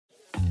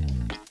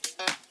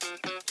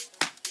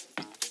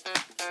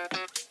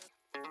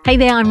Hey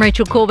there, I'm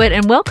Rachel Corbett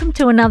and welcome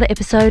to another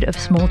episode of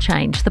Small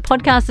Change, the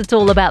podcast that's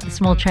all about the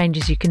small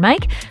changes you can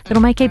make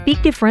that'll make a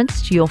big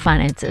difference to your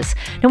finances.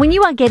 Now, when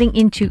you are getting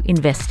into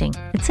investing,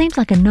 it seems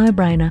like a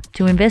no-brainer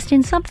to invest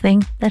in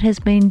something that has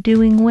been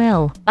doing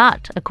well.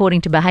 But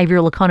according to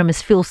behavioural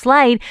economist Phil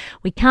Slade,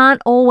 we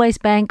can't always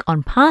bank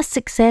on past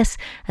success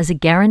as a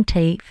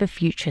guarantee for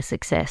future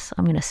success.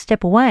 I'm going to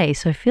step away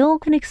so Phil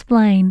can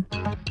explain.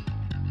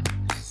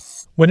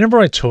 Whenever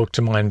I talk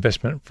to my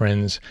investment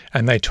friends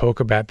and they talk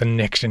about the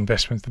next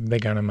investment that they're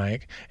going to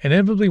make,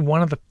 inevitably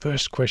one of the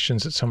first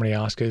questions that somebody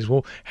asks is,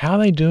 well, how are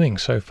they doing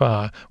so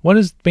far? What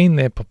has been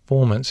their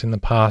performance in the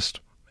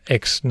past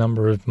X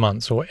number of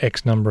months or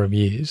X number of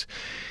years?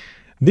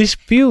 This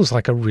feels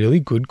like a really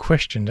good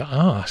question to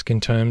ask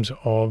in terms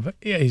of,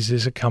 is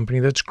this a company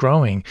that's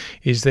growing?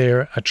 Is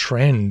there a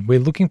trend? We're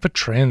looking for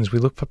trends. We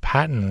look for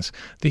patterns.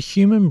 The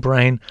human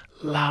brain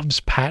loves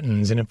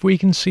patterns. And if we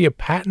can see a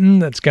pattern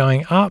that's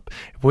going up,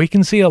 if we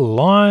can see a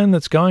line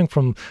that's going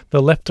from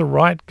the left to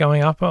right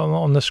going up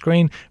on the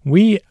screen,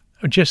 we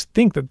just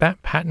think that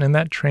that pattern and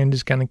that trend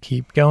is going to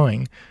keep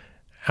going.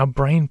 Our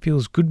brain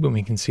feels good when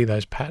we can see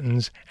those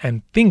patterns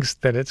and thinks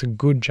that it's a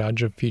good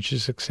judge of future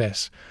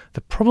success.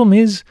 The problem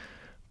is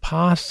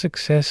past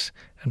success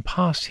and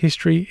past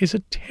history is a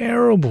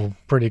terrible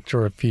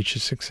predictor of future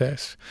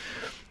success.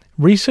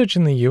 Research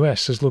in the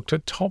US has looked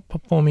at top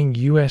performing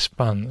US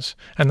funds,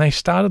 and they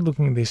started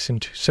looking at this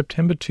in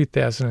September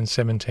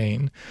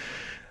 2017.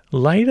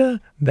 Later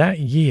that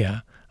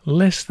year,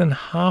 less than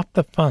half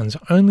the funds,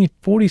 only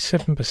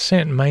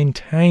 47%,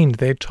 maintained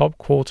their top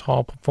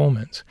quartile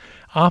performance.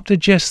 After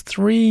just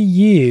 3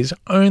 years,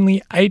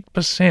 only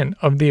 8%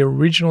 of the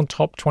original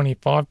top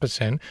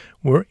 25%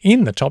 were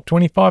in the top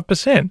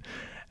 25%.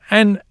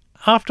 And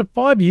after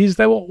 5 years,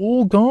 they were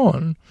all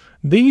gone.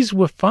 These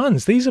were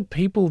funds. These are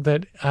people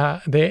that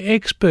their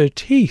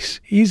expertise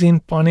is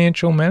in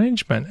financial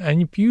management.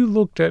 And if you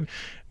looked at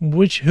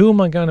who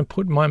am I going to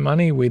put my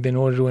money with in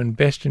order to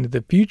invest into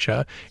the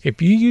future,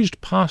 if you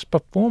used past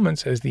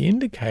performance as the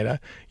indicator,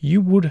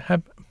 you would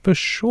have for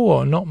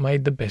sure not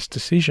made the best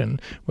decision,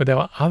 where there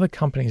were other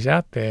companies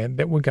out there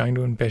that were going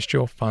to invest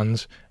your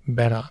funds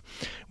better.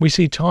 We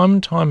see time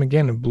and time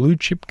again of blue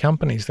chip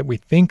companies that we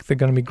think they're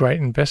going to be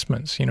great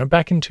investments. You know,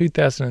 back in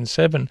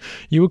 2007,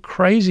 you were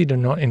crazy to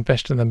not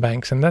invest in the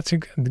banks, and that's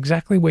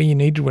exactly where you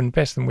need to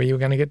invest and where you're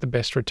going to get the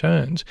best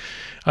returns.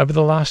 Over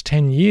the last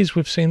 10 years,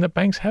 we've seen that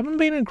banks haven't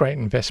been a great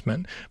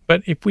investment,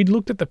 but if we'd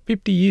looked at the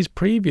 50 years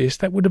previous,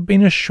 that would have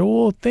been a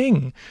sure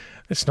thing.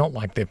 It's not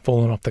like they've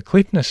fallen off the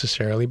cliff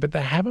necessarily, but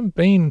they haven't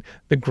been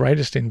the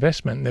greatest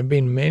investment. There have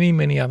been many,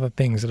 many other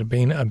things that have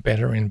been a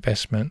better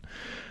investment.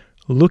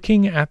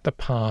 Looking at the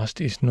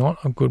past is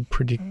not a good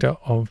predictor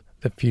of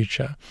the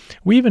future.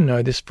 We even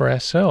know this for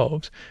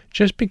ourselves.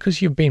 Just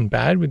because you've been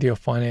bad with your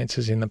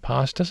finances in the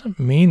past doesn't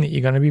mean that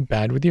you're going to be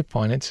bad with your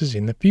finances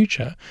in the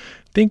future.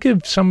 Think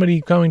of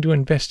somebody going to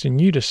invest in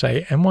you to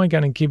say, am I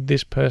going to give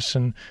this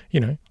person,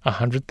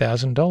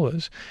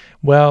 $100,000?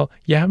 Well,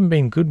 you haven't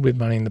been good with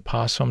money in the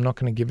past, so I'm not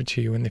going to give it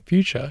to you in the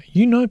future.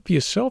 You know for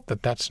yourself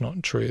that that's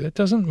not true. That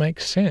doesn't make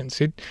sense.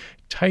 It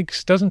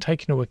doesn't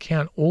take into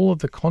account all of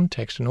the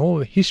context and all of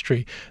the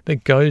history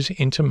that goes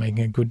into making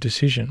a good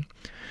decision.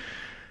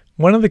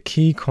 One of the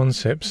key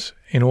concepts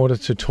in order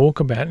to talk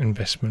about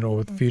investment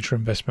or future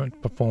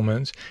investment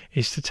performance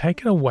is to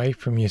take it away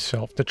from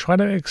yourself, to try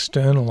to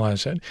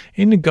externalize it.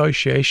 In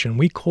negotiation,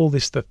 we call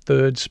this the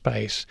third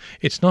space.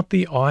 It's not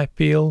the I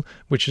feel,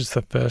 which is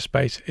the first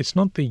space. It's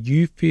not the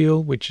you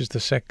feel, which is the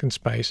second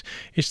space.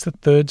 It's the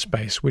third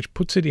space, which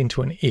puts it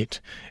into an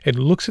it. It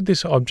looks at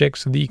this object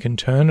so that you can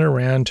turn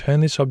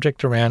this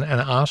object around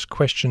and ask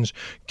questions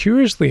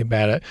curiously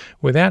about it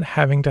without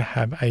having to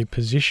have a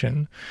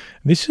position.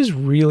 This is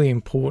really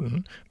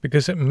important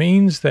because it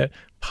means that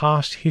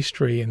past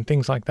history and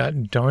things like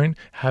that don't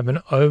have an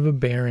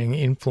overbearing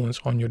influence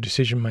on your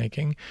decision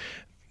making.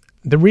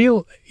 The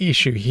real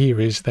issue here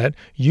is that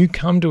you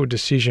come to a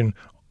decision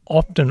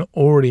often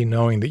already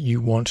knowing that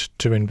you want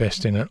to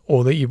invest in it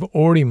or that you've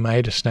already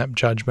made a snap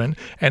judgment,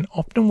 and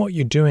often what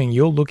you're doing,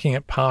 you're looking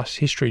at past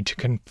history to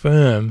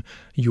confirm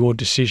your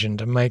decision,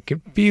 to make it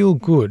feel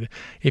good.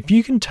 If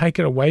you can take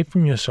it away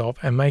from yourself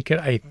and make it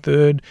a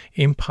third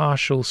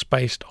impartial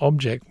spaced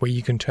object where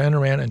you can turn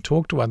around and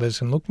talk to others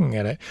and looking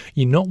at it,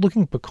 you're not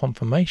looking for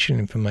confirmation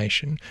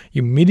information.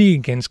 You're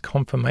mitigating against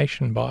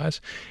confirmation bias,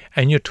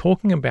 and you're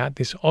talking about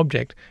this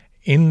object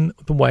in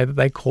the way that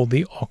they call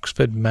the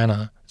Oxford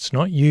manner. It's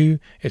not you,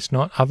 it's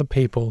not other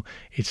people,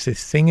 it's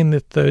this thing in the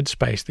third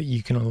space that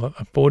you can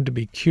afford to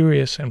be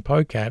curious and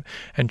poke at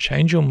and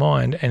change your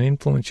mind and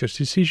influence your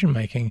decision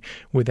making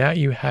without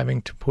you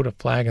having to put a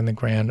flag in the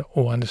ground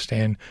or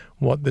understand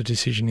what the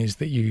decision is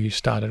that you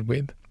started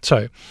with.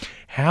 So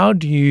how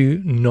do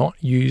you not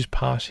use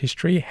past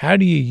history? How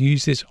do you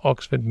use this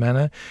Oxford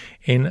manner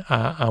in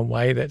a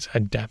way that's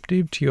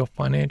adaptive to your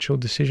financial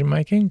decision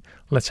making?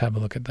 Let's have a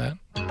look at that.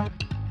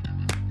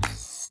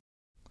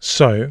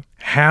 So,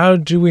 how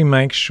do we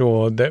make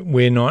sure that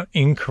we're not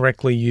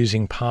incorrectly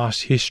using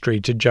past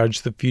history to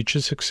judge the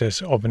future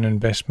success of an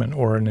investment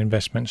or an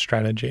investment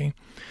strategy?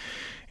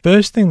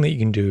 First thing that you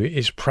can do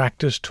is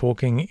practice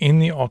talking in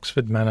the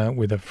Oxford manner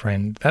with a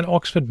friend. That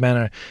Oxford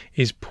manner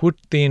is put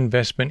the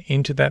investment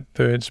into that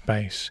third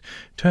space.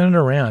 Turn it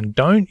around.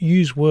 Don't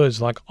use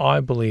words like I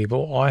believe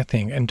or I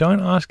think, and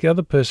don't ask the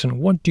other person,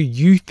 what do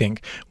you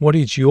think? What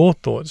is your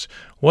thoughts?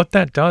 What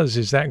that does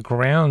is that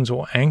grounds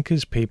or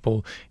anchors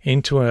people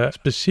into a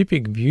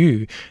specific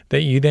view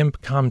that you then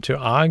come to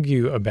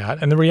argue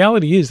about. And the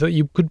reality is that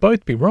you could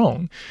both be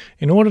wrong.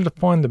 In order to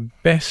find the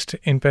best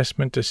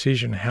investment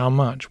decision, how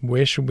much,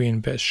 where should we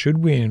invest, should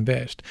we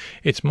invest,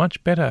 it's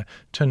much better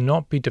to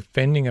not be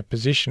defending a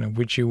position of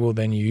which you will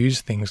then use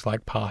things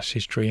like past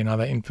history and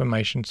other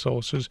information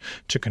sources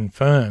to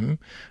confirm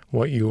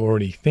what you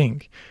already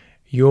think.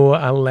 You're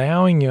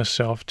allowing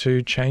yourself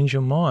to change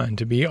your mind,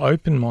 to be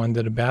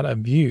open-minded about a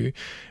view.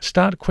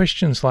 Start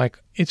questions like,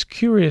 it's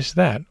curious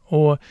that,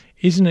 or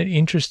isn't it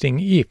interesting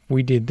if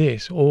we did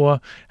this, or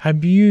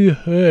have you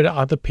heard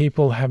other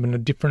people having a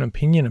different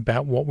opinion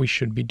about what we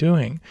should be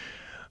doing?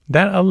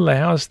 That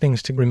allows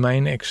things to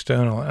remain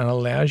external and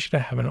allows you to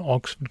have an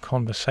Oxford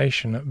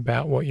conversation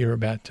about what you're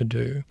about to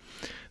do.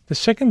 The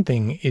second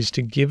thing is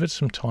to give it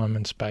some time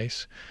and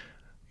space.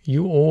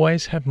 You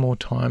always have more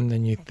time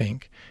than you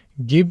think.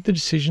 Give the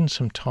decision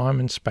some time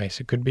and space.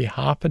 It could be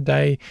half a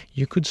day.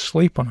 You could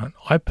sleep on it.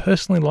 I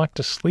personally like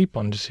to sleep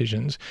on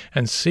decisions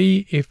and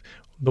see if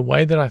the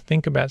way that I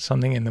think about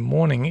something in the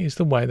morning is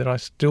the way that I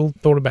still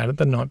thought about it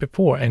the night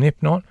before. And if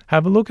not,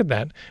 have a look at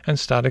that and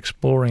start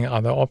exploring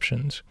other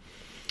options.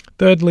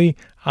 Thirdly,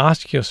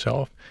 ask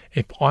yourself,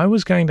 if I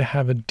was going to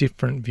have a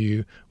different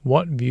view,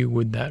 what view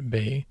would that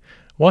be?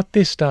 What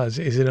this does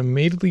is it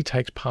immediately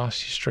takes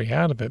past history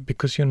out of it,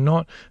 because you're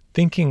not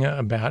thinking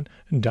about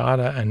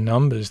data and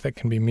numbers that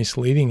can be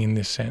misleading in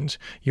this sense.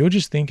 You're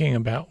just thinking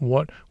about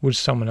what would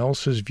someone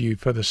else's view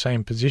for the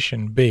same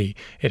position be.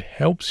 It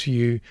helps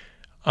you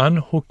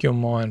unhook your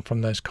mind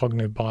from those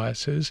cognitive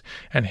biases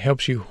and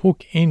helps you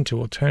hook into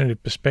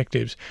alternative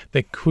perspectives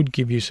that could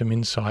give you some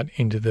insight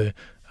into the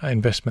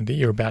investment that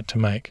you're about to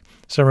make.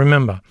 So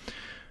remember,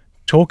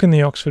 talk in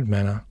the Oxford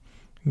manner,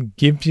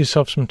 give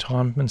yourself some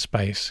time and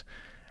space,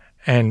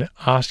 and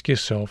ask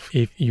yourself,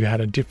 if you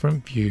had a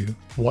different view,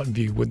 what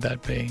view would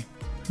that be?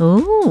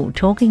 Ooh,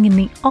 talking in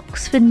the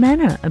Oxford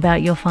manner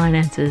about your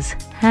finances.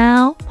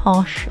 How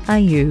posh are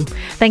you?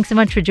 Thanks so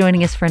much for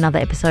joining us for another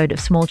episode of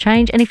Small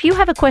Change. And if you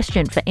have a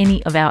question for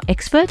any of our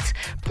experts,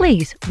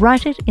 please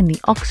write it in the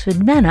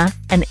Oxford manner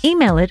and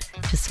email it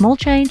to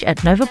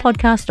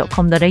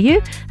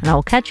smallchange@novapodcast.com.au, and I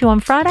will catch you on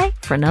Friday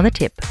for another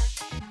tip.